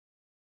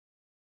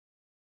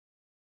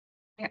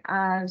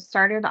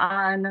started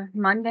on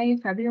Monday,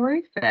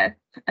 February 5th.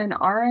 An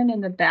RN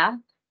in the Bath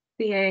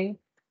VA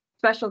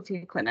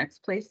specialty clinics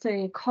placed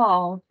a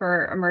call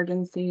for a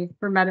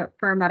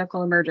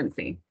medical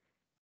emergency.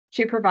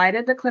 She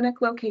provided the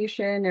clinic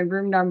location and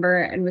room number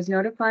and was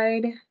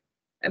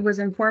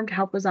informed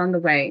help was on the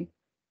way.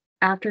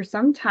 After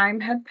some time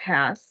had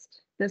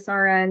passed, this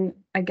RN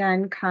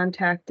again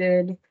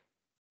contacted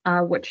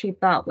what she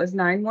thought was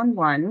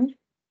 911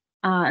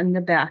 in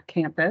the Bath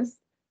campus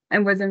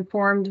and was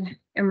informed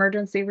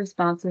emergency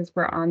responses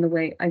were on the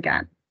way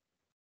again.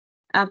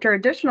 After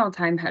additional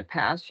time had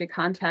passed, she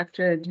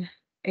contacted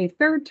a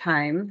third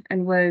time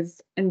and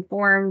was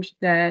informed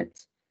that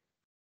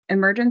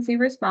emergency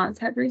response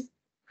had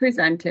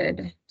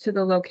presented to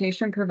the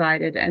location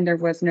provided and there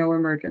was no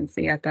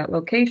emergency at that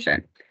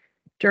location.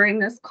 During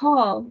this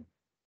call,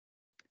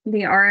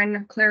 the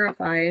RN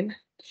clarified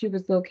she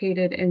was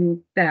located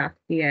in Bath,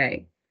 VA,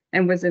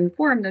 and was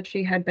informed that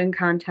she had been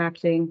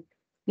contacting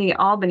the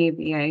Albany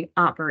VA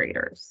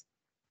operators.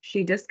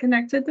 She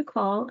disconnected the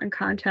call and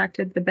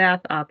contacted the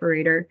Bath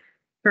operator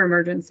for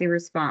emergency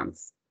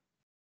response.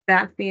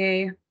 Bath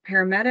VA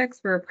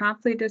paramedics were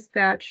promptly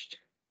dispatched,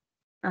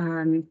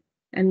 and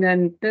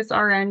then this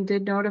RN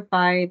did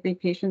notify the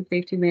patient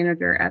safety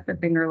manager at the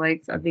Finger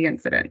Lakes of the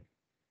incident.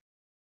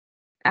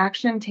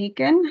 Action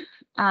taken.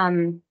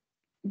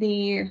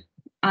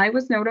 I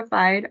was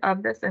notified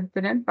of this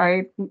incident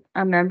by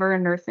a member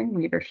in nursing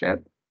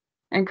leadership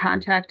and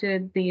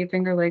contacted the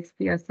Finger Lakes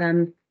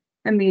PSM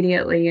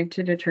immediately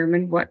to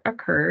determine what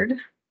occurred.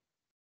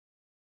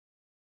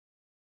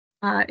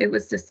 It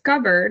was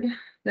discovered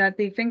that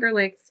the Finger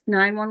Lakes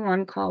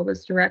 911 call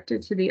was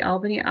directed to the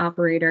Albany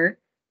operator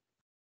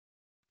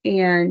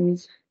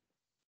and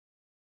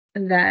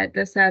that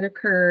this had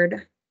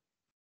occurred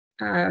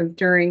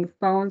during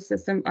phone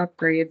system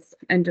upgrades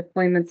and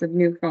deployments of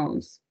new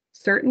phones.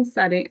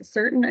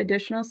 Certain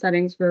additional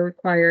settings were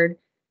required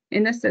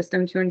in the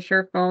system to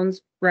ensure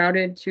phones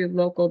routed to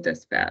local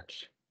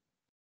dispatch.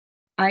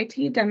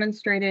 IT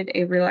demonstrated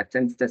a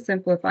reluctance to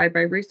simplify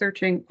by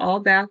researching all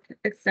Bath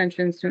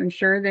extensions to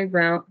ensure they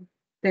route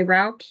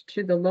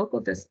to the local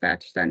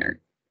dispatch center.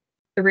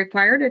 The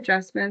required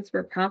adjustments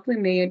were promptly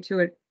made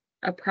to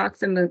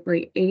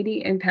approximately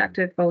 80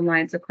 impacted phone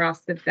lines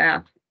across the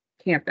Bath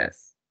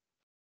campus.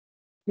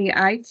 The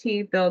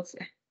IT build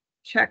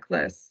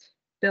checklist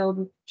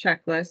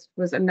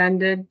was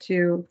amended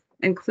to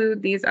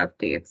include these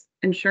updates,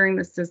 ensuring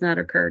this does not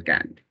occur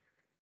again.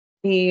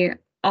 The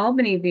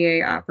Albany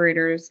VA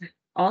operators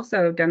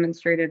also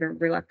demonstrated a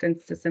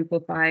reluctance to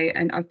simplify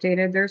and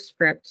updated their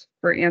script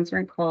for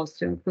answering calls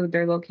to include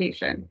their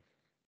location.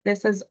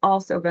 This has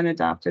also been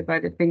adopted by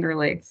the Finger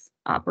Lakes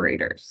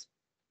operators.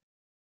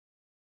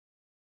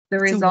 The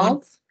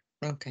results.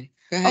 Okay,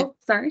 go ahead. Oh,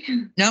 sorry.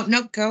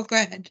 No, go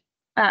ahead.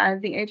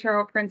 The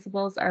HRO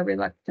principles are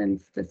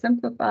reluctance to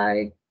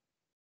simplify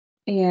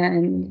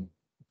and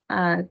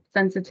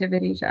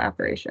sensitivity to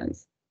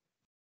operations.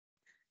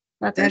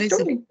 That's our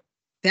story.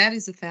 That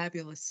is a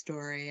fabulous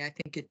story. I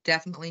think it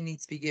definitely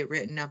needs to get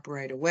written up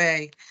right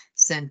away,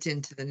 sent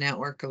into the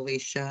network,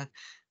 Alicia.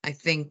 I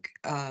think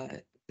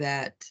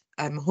that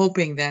I'm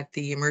hoping that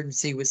the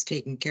emergency was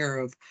taken care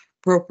of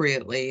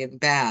appropriately in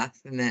Bath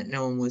and that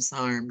no one was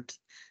harmed.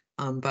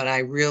 But I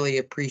really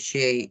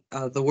appreciate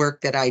the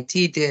work that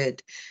IT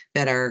did,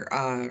 that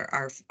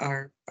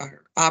our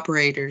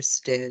operators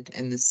did,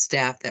 and the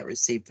staff that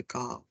received the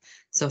call.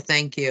 So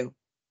thank you.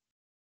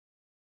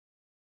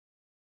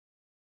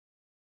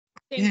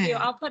 Thank you.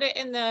 I'll put it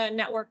in the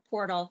network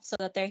portal so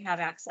that they have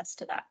access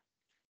to that.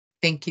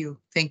 Thank you.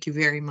 Thank you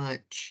very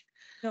much.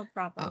 No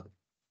problem.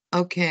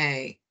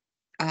 Okay.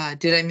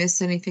 Did I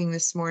miss anything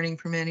this morning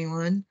from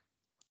anyone?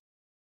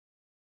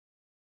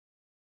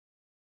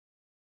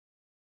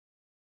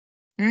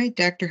 All right,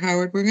 Dr.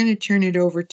 Howard, we're going to turn it over